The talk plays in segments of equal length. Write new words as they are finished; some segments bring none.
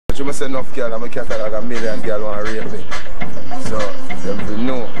you say enough girl, I'm a catalog a million girl want to rape me. So, them will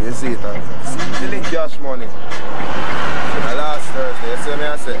know, you see it. See the link cash money. So the last Thursday, you see me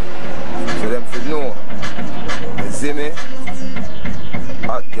I say? So them will know. You see me?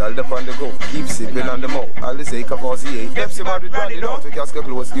 Hot girl up on the go, keep sipping on the mouth. All they say, Cavazier, Pepsi Madrid brand it out. We can't get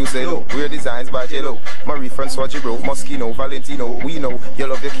close, you say no. Weird designs by J-Lo. Marie France, Swatchy bro, Moschino, Valentino. We know, you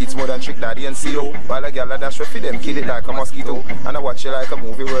love your kids more than Trick Daddy and CeeLo. While a girl dash for them, kill it like a mosquito. And I watch it like a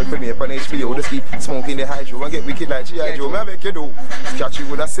movie world premiere on HBO. Just keep smoking the hydro and get wicked like G.I. Joe. Me I make you do. Catch you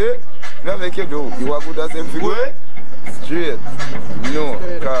what I say? Me I make you do. You are good as them figure? Straight, no,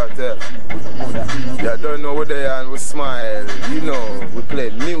 Kartel. You don't know what they are and we smile. You know, we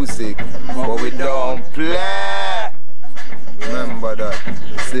play music, but we don't play. Remember that.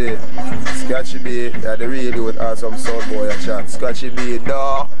 See, Scratchy B, yeah, the radio with awesome sound boy a chat. Scratchy B,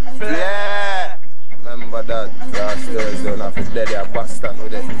 don't play. Remember that. Last Thursday, don't have to dead a bastard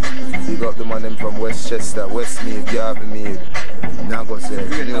with it. Big up the man them from Westchester, Westmead, Garvinmead. Nago say,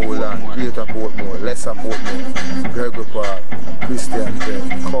 Newland, Greater Portmore, Lesser Portmore, Gregory Park, Christianton,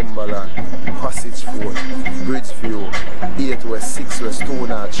 Cumberland, Passage Fort, Bridgeview, 8 West, 6 West, 2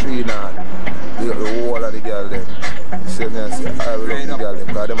 North, 3 North. They got the whole of the girl them. You see me and say, I will love the girl them,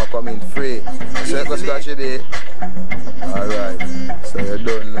 because them are coming free. So you go scratch it there. Alright, so you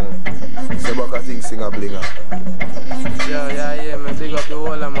don't know. So Baka thing sing a blinger. Yeah, man, big up the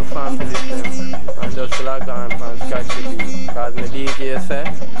whole of my family them. And just log on and scratch the beat. Cause my DJ say,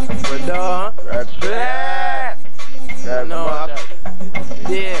 we don't play. You know that.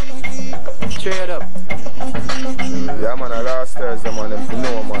 Yeah, straight up. Yeah man, the last Thursday man, them to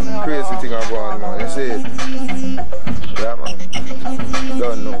know man. Crazy thing I go on man, you see it? Yeah man,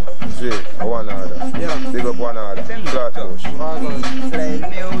 don't know. You see it? One order. Yeah. Big up one order. Flat push. Play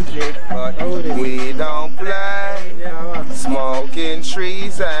music, but we don't play. Smoking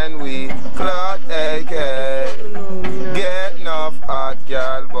trees and we clout AK. Get enough hot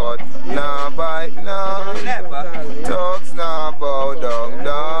girl, but nah bite nah. Talks nah bow down,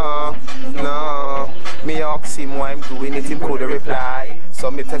 no. Me ask him why I'm doing it, him could reply. So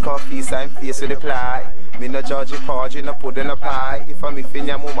me take off piece and face with the ply. Me no judge it, porridge, no put in a pie. If I'm a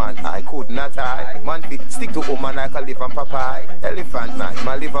finya woman, I could not tie. Man fit stick to woman like a live and papai. Elephant man,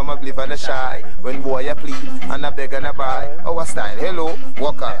 my liver, my live and a shy. When boy I plead, and I beg and I buy. Our style, hello,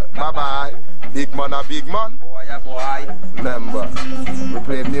 walker, bye bye. Big man a big man, boy a boy. Remember, we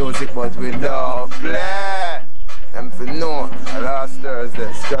play music but we don't play. Them for no, last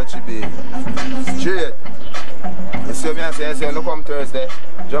Thursday, Scratchy B. Straight. You see me and say, no come Thursday.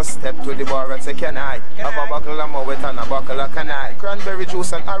 Just step to the bar and say, can I have a buckle of Moet and a buckle of can I? Cranberry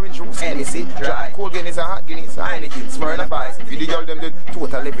juice and orange juice, Hennessy, dry. Cool Guinness and hot Guinness, Heineken, Smirnoff Ice. If you the girl them do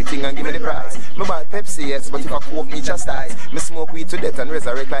total everything and give me the price. Me buy Pepsi, yes, but if I coke me chastise. Me smoke weed to death and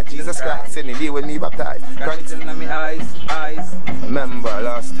resurrect like Jesus Christ. Any day when me baptized. Chronic in my eyes. Remember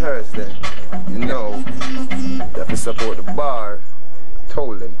last Thursday, you know, that we support the bar.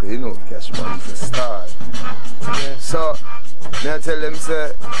 Told them, cause you know cash money is a star. Yeah. So, me I tell them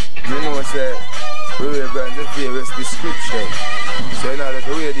say, you know say, we wear brands with various description. So in order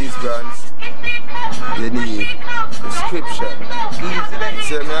to wear these brands, you need description.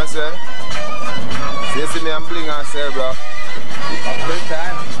 See me I say? So you see me I'm bling and say bro. First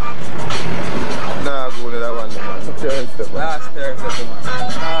time? Nah, go to that one man. Last Thursday man. Last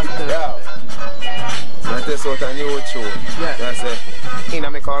Thursday. Yeah. I test out a new show. Yeah. I say,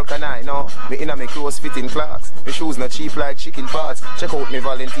 inna me car can I no? Me inna me clothes fitting clocks. Me shoes not cheap like chicken parts. Check out me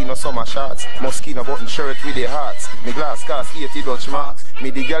Valentino summer shorts. Moschino button shirt with the hearts. Me glass cost 80 Dutch marks. Me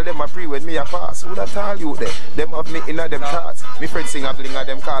the girl them a pre when me a pass. Who that all you there? Them have me inna them thoughts. Me friend sing a bling a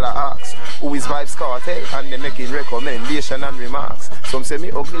them call a ask. Who is Vybz Kartel? And they making recommendation and remarks. Some say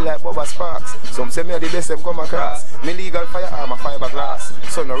me ugly like Bubba Sparks. Some say me are the best them come across. Me legal firearm a fiberglass.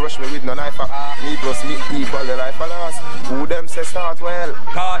 So no rush me with no knife. Me plus me equal the life of last. Who them say start well?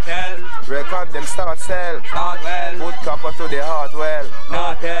 Kartel. Record them start sell. Start well. Put copper to the heart well.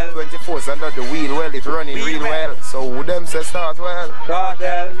 Kartel. 24's under the wheel well. It running real well. So who them say start well?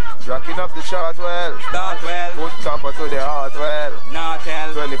 Kartel. Rocking up the chart well. Start well. Put copper to the heart well.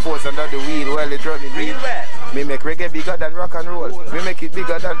 Kartel. 24's under the wheel well. It running real well. Me make reggae bigger than rock and roll. Me make it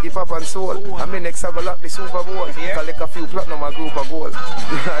bigger than hip hop and soul. And me next I go lock the Super Bowl. Collect a few platinum a group of gold.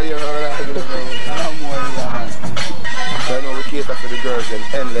 You know that. So I know we cater for the girls and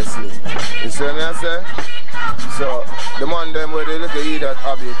endlessly. You see what I say? So the man them where they look at eat that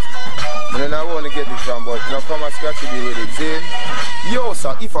habit. And I want to get it from, but now come and scratch it with it. See? Yo,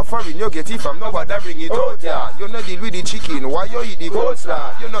 sir, if a foreign you get it from, nobody bring it out, yeah. You not deal with the chicken, why you eat the goat,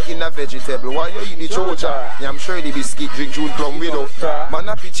 sir? You not in a vegetable, why you eat the chocha? Yeah, I'm sure the biscuit drink June plum without. Man,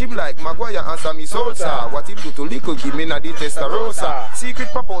 I pitch him like Maguire answer me so, sir. What him do to little give me na the testarossa.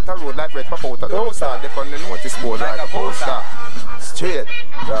 Secret pop out a road like bread pop out a dosa. They on the notice board like a poster. Straight,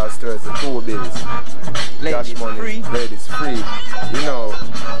 that's the 2 bills. Ladies free. Ladies free. You know,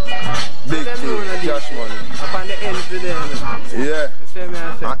 big thing, cash money. Up on the ends with them. Yeah.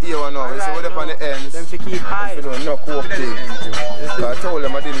 And here one now, you see what up on the ends. Them to keep high. You know, no coke thing. I told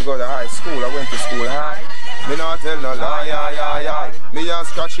them I didn't go to high school, I went to school high. Me not tell no lie, me and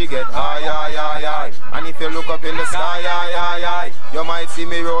Scratchy get high, and if you look up in the sky, you might see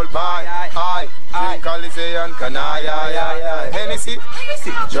me roll by, drink Alizé and Canai, Hennessy,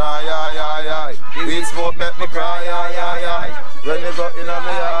 dry, weed smoke make me cry, when they got in a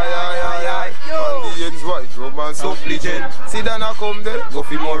me on the ends white, romance so legend, see then I come there, go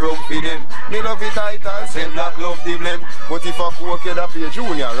fi more rum fi them, me love it title, send black love the blame, but if I cook it up here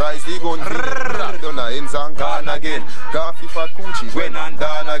junior, rise the gun fi them, done a ends and gone again. Coffee for coochie, when and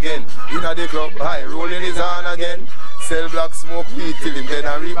done again. Inna the club, high rolling his on again. Sell black smoke weed till him dead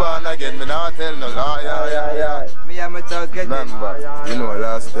and reborn again. Me not tell no lie. Me and my thoughts get remember, you know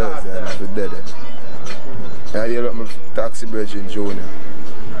last Thursday and I was dead. I hear up my taxi bridge in Junior.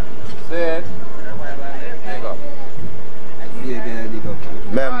 Say it.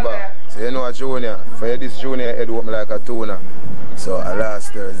 Remember, so you know a Junior, for this Junior head open like a tuna. So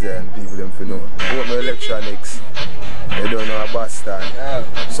last Thursday and people them for know. Open my electronics, they don't know a bastard.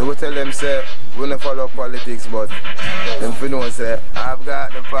 So we tell them say, we don't follow politics but them for know say, I've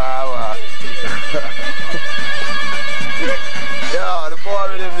got the power. Yeah, the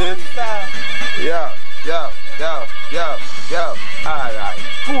power of them. Yeah. Alright.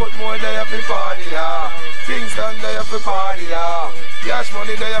 Portmore there for party, Kingston there for party, Cash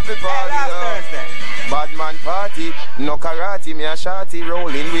money there for party, Badman party, no karate, me a shotty,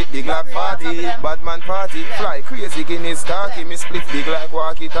 rolling with the Glock party. Badman party, fly crazy in his khaki, me split big like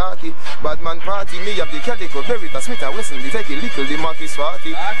walkie-talkie. Badman party, me have the Calico, Verita, Smith and Wesson, the Techie, Lickle, the Marquis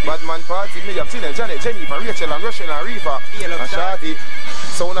party. Badman party, me have Tina, Janet, Jennifer, Rachel and Russian and Reaper, and shotty.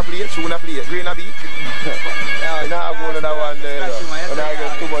 Sound a play, tune a play, green a beat. Now I'm going to that one there, when I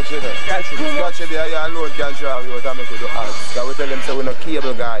get too much in it. Scratch it there, you alone can drive you out and make you do ads. Because we tell them say we're no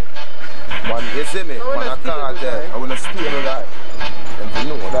cable guy. Man, you see me, man, I can't tell. I want to stable guy. Them to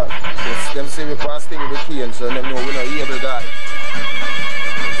know that. So them see me pass thing with the key and so them know we're not able guy.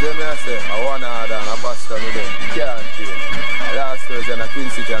 See me I say, I want to order and I bust on with them. Can't change. Last Thursday in a Twin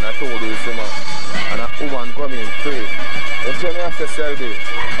City and I told you, see man. And a woman come in free. You see me I say, sell this.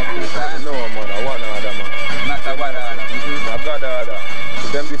 No man, I want to order man. Not a what order. I got order. So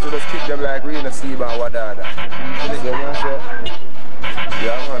them people just kick them like Rena Seba and what order. You see me I say?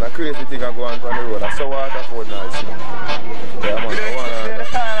 Yeah man, a crazy thing I go on the road. I saw Waterford now, you see. Yeah man, I wanna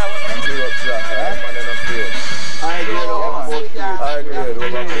do up track, man in a field. I grade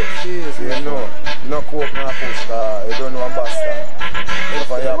over here. So you know, no coke, no push car, you don't know a bastard. If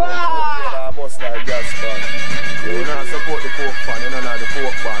I have a bus like gas fan, you don't support the coke fan, you don't know the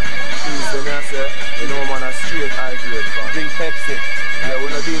coke fan. So me I say, you know man, a straight high grade fan. Drink Pepsi. Yeah,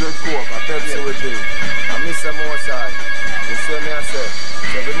 we don't deal with coke, a Pepsi we drink. I miss them outside. You see me I say,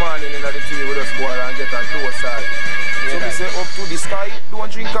 every morning in the tea we just go and get a door side. So we say up to the sky, don't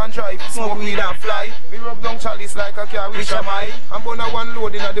drink and drive, smoke weed and fly. We rub down chalice like a car with Shamai. I'm gonna one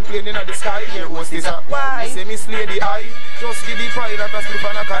load in the plane in the sky. Here was this up. Why? Say me slay the eye. Just give the pilot a slip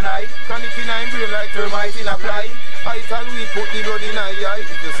and a canai. Can it in a brain like termite in a fly. I tell we put the blood in a eye.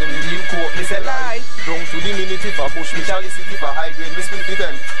 If you see me leave coke, me say lie. Down to the minute if I push me chalice if I high grade, me split it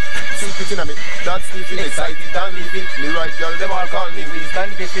then. Split it in a me. That's sniffing, excited and living. Me right girl, them all call me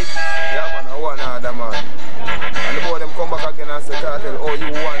Winston Griffith. Yeah man, I want another man. And the boy them come back again and say, Kartel, oh you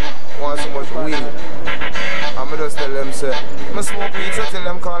want so much weed. And I just tell them, say, I smoke weed, so tell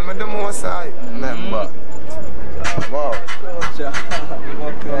them call me the most high. Remember. Wow.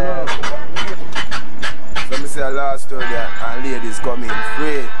 So I say a last story there, and ladies come in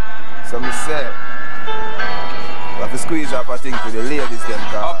free. So I say, we have to squeeze up a thing for the ladies them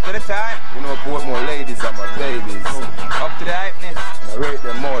car. Up to the time. You know, put more ladies than my babies. Up to the hypeness. I rate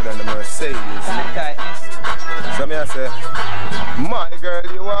them more than the Mercedes. And the tightness. So me I say, my girl,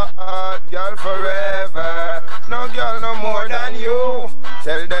 you are hot, girl forever. No girl no more than you.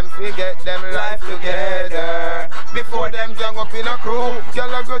 Tell them to get them life together. Before Before them gang up in a crew,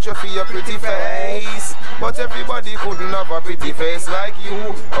 girl I grudge you for your pretty face. But everybody couldn't have a pretty face like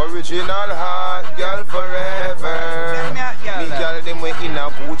you. Original heart, girl forever. Me girl them way in a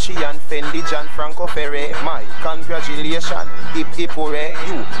Gucci and Fendi and Franco Ferre. My congratulations, hip hip hooray.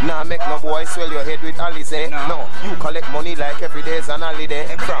 You nah make no boy swell your head with Alize. No, you collect money like every day's an holiday.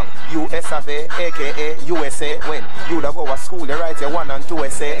 From USAV, aka USA. When you da go to school, they write your 1 and 2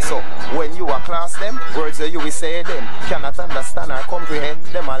 essay. So when you are class them, words that you will say them cannot understand or comprehend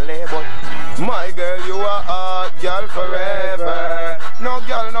them a lay. But my girl, you are a girl forever. No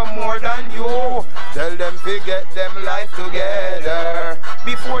girl no more than you. Tell them forget them life together.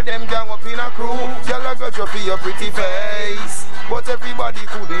 Before them gang up in a crew, girl I got you for your pretty face. But everybody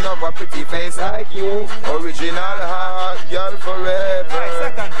couldn't have a pretty face like you. Original heart, girl forever.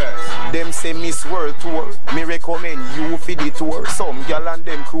 Second verse. Them say Miss World Tour, me recommend you for the tour. Some girl and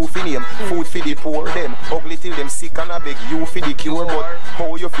them crew for name, food for the poor. Them ugly till them sick and I beg you for the cure. But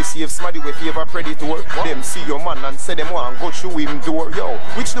how you fi save somebody with favor predator? Them see your man and say them want go through him door. Yo,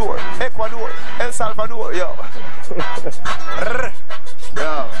 which door? Ecuador, El Salvador, yo.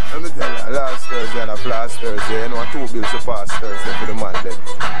 Yo, let me tell you, last Thursday and a last Thursday, you know, 2 bills to pass Thursday for the man them.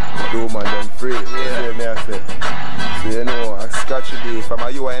 The man them free, you see me I say. So you know, a scratchy day from a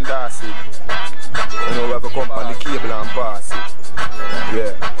you and Darcy. You know, we have to come on the cable and pass it.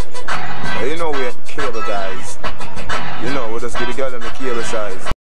 Yeah. You know we're cable guys. You know, we just get the girl on the cable size.